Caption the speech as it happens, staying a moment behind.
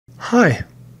Hi,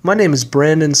 my name is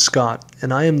Brandon Scott,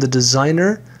 and I am the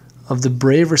designer of the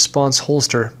Brave Response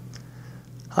holster.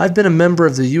 I've been a member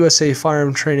of the USA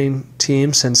Firearm Training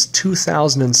Team since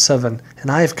 2007, and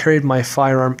I have carried my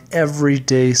firearm every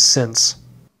day since.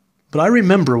 But I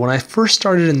remember when I first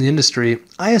started in the industry,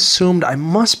 I assumed I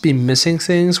must be missing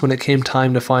things when it came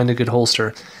time to find a good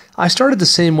holster. I started the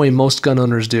same way most gun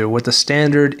owners do, with the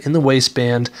standard, in the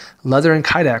waistband, leather and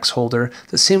Kydex holder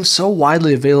that seems so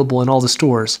widely available in all the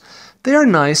stores. They are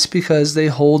nice because they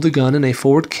hold the gun in a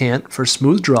forward cant for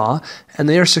smooth draw, and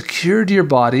they are secure to your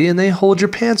body, and they hold your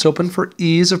pants open for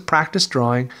ease of practice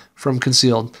drawing from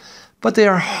concealed. But they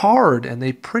are hard, and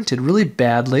they printed really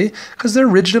badly because they're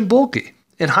rigid and bulky.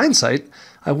 In hindsight,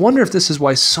 I wonder if this is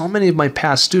why so many of my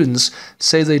past students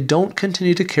say they don't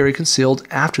continue to carry concealed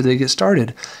after they get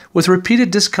started. With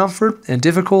repeated discomfort and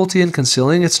difficulty in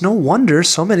concealing, it's no wonder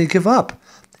so many give up.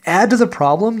 Add to the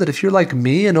problem that if you're like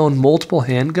me and own multiple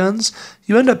handguns,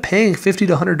 you end up paying $50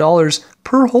 to $100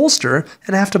 per holster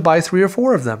and have to buy 3 or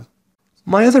 4 of them.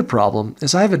 My other problem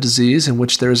is I have a disease in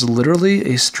which there is literally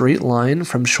a straight line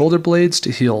from shoulder blades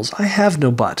to heels. I have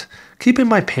no butt. Keeping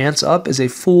my pants up is a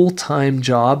full-time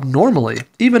job normally,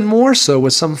 even more so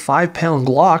with some 5-pound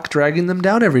Glock dragging them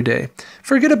down every day.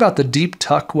 Forget about the deep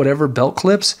tuck whatever belt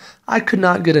clips, I could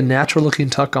not get a natural looking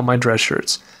tuck on my dress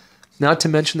shirts. Not to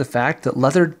mention the fact that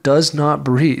leather does not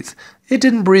breathe. It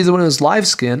didn't breathe when it was live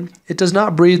skin. It does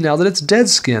not breathe now that it's dead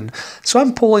skin. So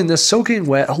I'm pulling this soaking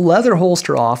wet leather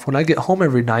holster off when I get home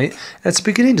every night, and it's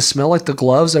beginning to smell like the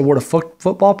gloves I wore to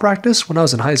football practice when I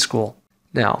was in high school.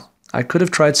 Now, I could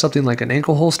have tried something like an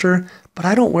ankle holster, but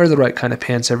I don't wear the right kind of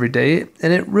pants every day,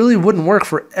 and it really wouldn't work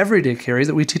for everyday carry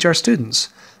that we teach our students.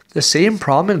 The same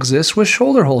problem exists with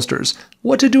shoulder holsters.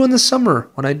 What to do in the summer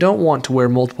when I don't want to wear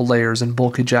multiple layers and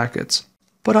bulky jackets.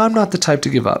 But I'm not the type to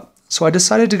give up, so I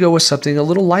decided to go with something a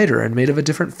little lighter and made of a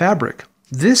different fabric.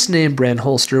 This name brand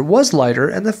holster was lighter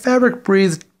and the fabric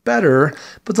breathed better,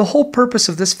 but the whole purpose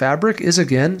of this fabric is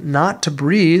again not to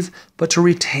breathe, but to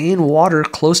retain water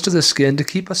close to the skin to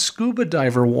keep a scuba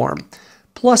diver warm.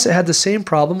 Plus it had the same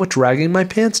problem with dragging my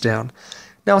pants down.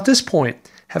 Now at this point,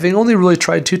 having only really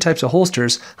tried 2 types of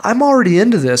holsters, I'm already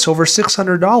into this over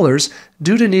 $600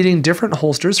 due to needing different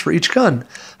holsters for each gun.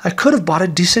 I could have bought a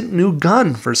decent new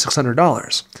gun for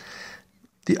 $600.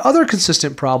 The other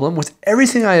consistent problem with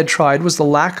everything I had tried was the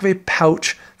lack of a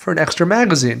pouch for an extra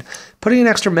magazine. Putting an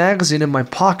extra magazine in my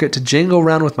pocket to jangle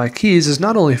around with my keys is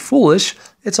not only foolish,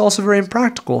 it's also very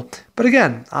impractical. But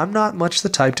again, I'm not much the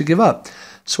type to give up.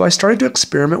 So I started to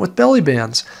experiment with belly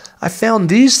bands. I found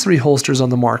these 3 holsters on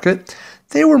the market.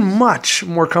 They were much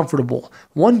more comfortable.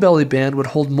 One belly band would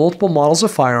hold multiple models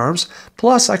of firearms,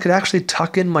 plus I could actually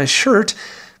tuck in my shirt,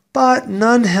 but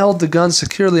none held the gun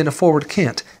securely in a forward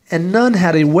cant, and none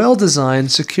had a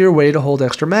well-designed, secure way to hold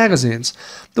extra magazines.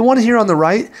 The one here on the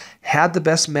right had the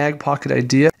best mag pocket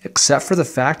idea, except for the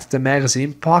fact that the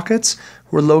magazine pockets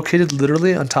were located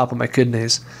literally on top of my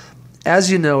kidneys.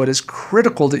 As you know, it is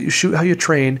critical that you shoot how you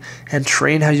train and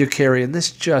train how you carry, and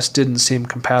this just didn't seem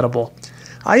compatible.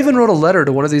 I even wrote a letter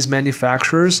to one of these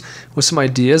manufacturers with some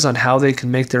ideas on how they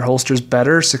can make their holsters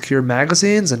better, secure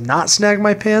magazines, and not snag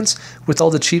my pants with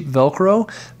all the cheap Velcro,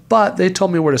 but they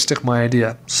told me where to stick my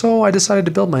idea, so I decided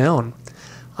to build my own.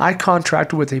 I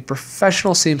contracted with a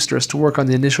professional seamstress to work on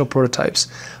the initial prototypes.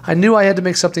 I knew I had to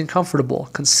make something comfortable,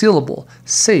 concealable,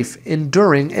 safe,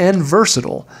 enduring, and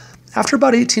versatile. After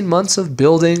about 18 months of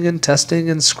building and testing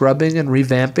and scrubbing and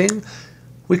revamping,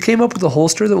 we came up with a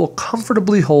holster that will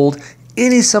comfortably hold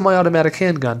any semi-automatic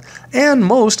handgun, and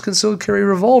most concealed carry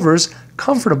revolvers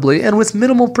comfortably and with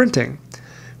minimal printing.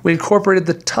 We incorporated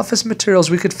the toughest materials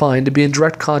we could find to be in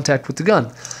direct contact with the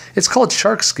gun. It's called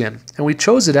shark skin, and we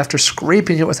chose it after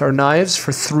scraping it with our knives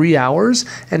for 3 hours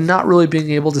and not really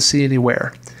being able to see any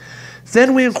wear.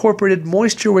 Then we incorporated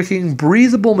moisture-wicking,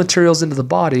 breathable materials into the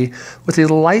body with a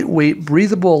lightweight,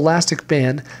 breathable elastic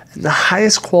band and the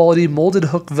highest quality molded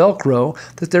hook Velcro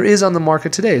that there is on the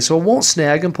market today, so it won't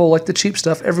snag and pull like the cheap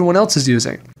stuff everyone else is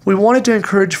using. We wanted to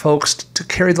encourage folks to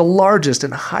carry the largest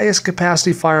and highest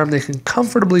capacity firearm they can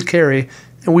comfortably carry,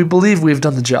 and we believe we've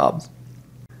done the job.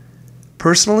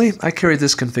 Personally, I carry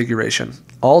this configuration.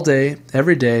 All day,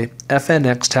 every day,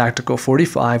 FNX Tactical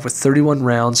 45 with 31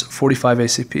 rounds, 45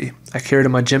 ACP. I carry it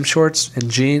in my gym shorts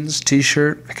and jeans,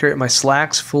 t-shirt. I carry it in my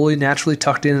slacks, fully naturally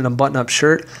tucked in a button-up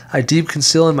shirt. I deep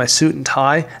conceal in my suit and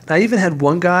tie. And I even had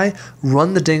one guy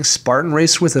run the dang Spartan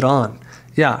race with it on.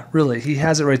 Yeah, really, he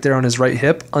has it right there on his right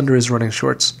hip under his running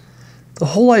shorts. The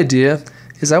whole idea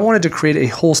is I wanted to create a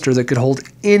holster that could hold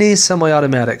any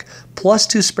semi-automatic, plus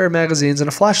 2 spare magazines and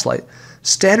a flashlight.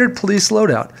 Standard police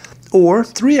loadout. or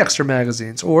 3 extra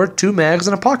magazines, or 2 mags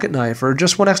and a pocket knife, or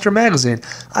just 1 extra magazine.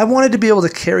 I wanted to be able to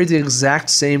carry the exact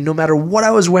same no matter what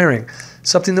I was wearing.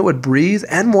 Something that would breathe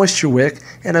and moisture wick,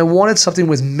 and I wanted something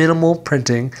with minimal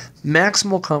printing,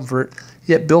 maximal comfort,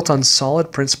 yet built on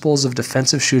solid principles of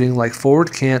defensive shooting like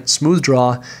forward cant, smooth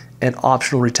draw, and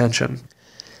optional retention.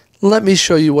 Let me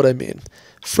show you what I mean.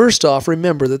 First off,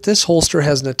 remember that this holster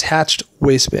has an attached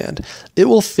waistband. It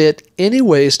will fit any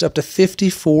waist up to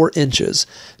 54 inches.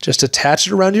 Just attach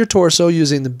it around your torso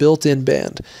using the built-in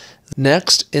band.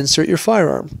 Next, insert your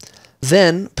firearm.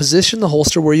 Then, position the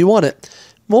holster where you want it.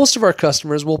 Most of our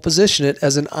customers will position it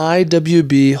as an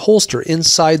IWB holster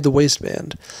inside the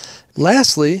waistband.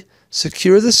 Lastly,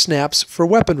 secure the snaps for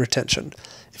weapon retention.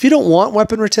 If you don't want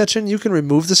weapon retention, you can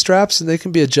remove the straps and they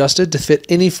can be adjusted to fit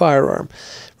any firearm.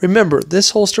 Remember,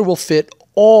 this holster will fit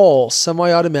all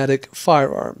semi-automatic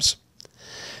firearms.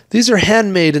 These are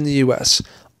handmade in the U.S.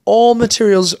 All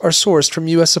materials are sourced from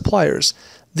U.S. suppliers.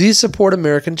 These support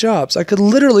American jobs. I could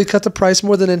literally cut the price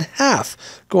more than in half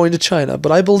going to China,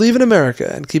 but I believe in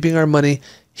America and keeping our money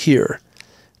here.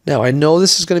 Now, I know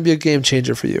this is going to be a game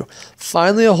changer for you.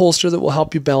 Finally, a holster that will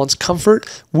help you balance comfort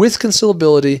with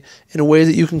concealability in a way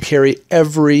that you can carry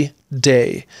every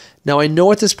day. Now, I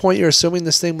know at this point you're assuming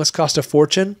this thing must cost a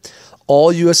fortune.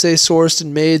 All USA sourced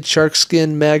and made, shark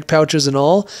skin, mag pouches and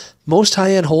all. Most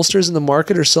high-end holsters in the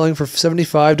market are selling for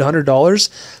 $75 to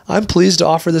 $100. I'm pleased to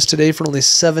offer this today for only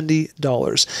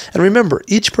 $70. And remember,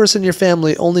 each person in your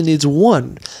family only needs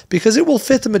one because it will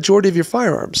fit the majority of your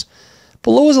firearms.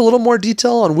 Below is a little more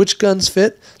detail on which guns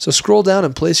fit, so scroll down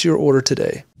and place your order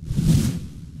today.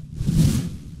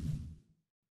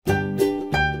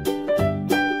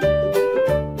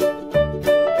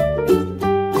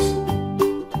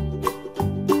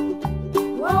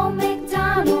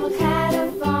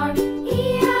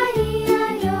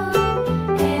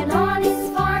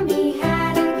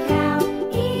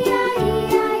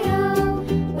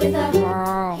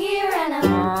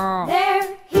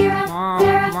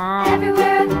 Everywhere.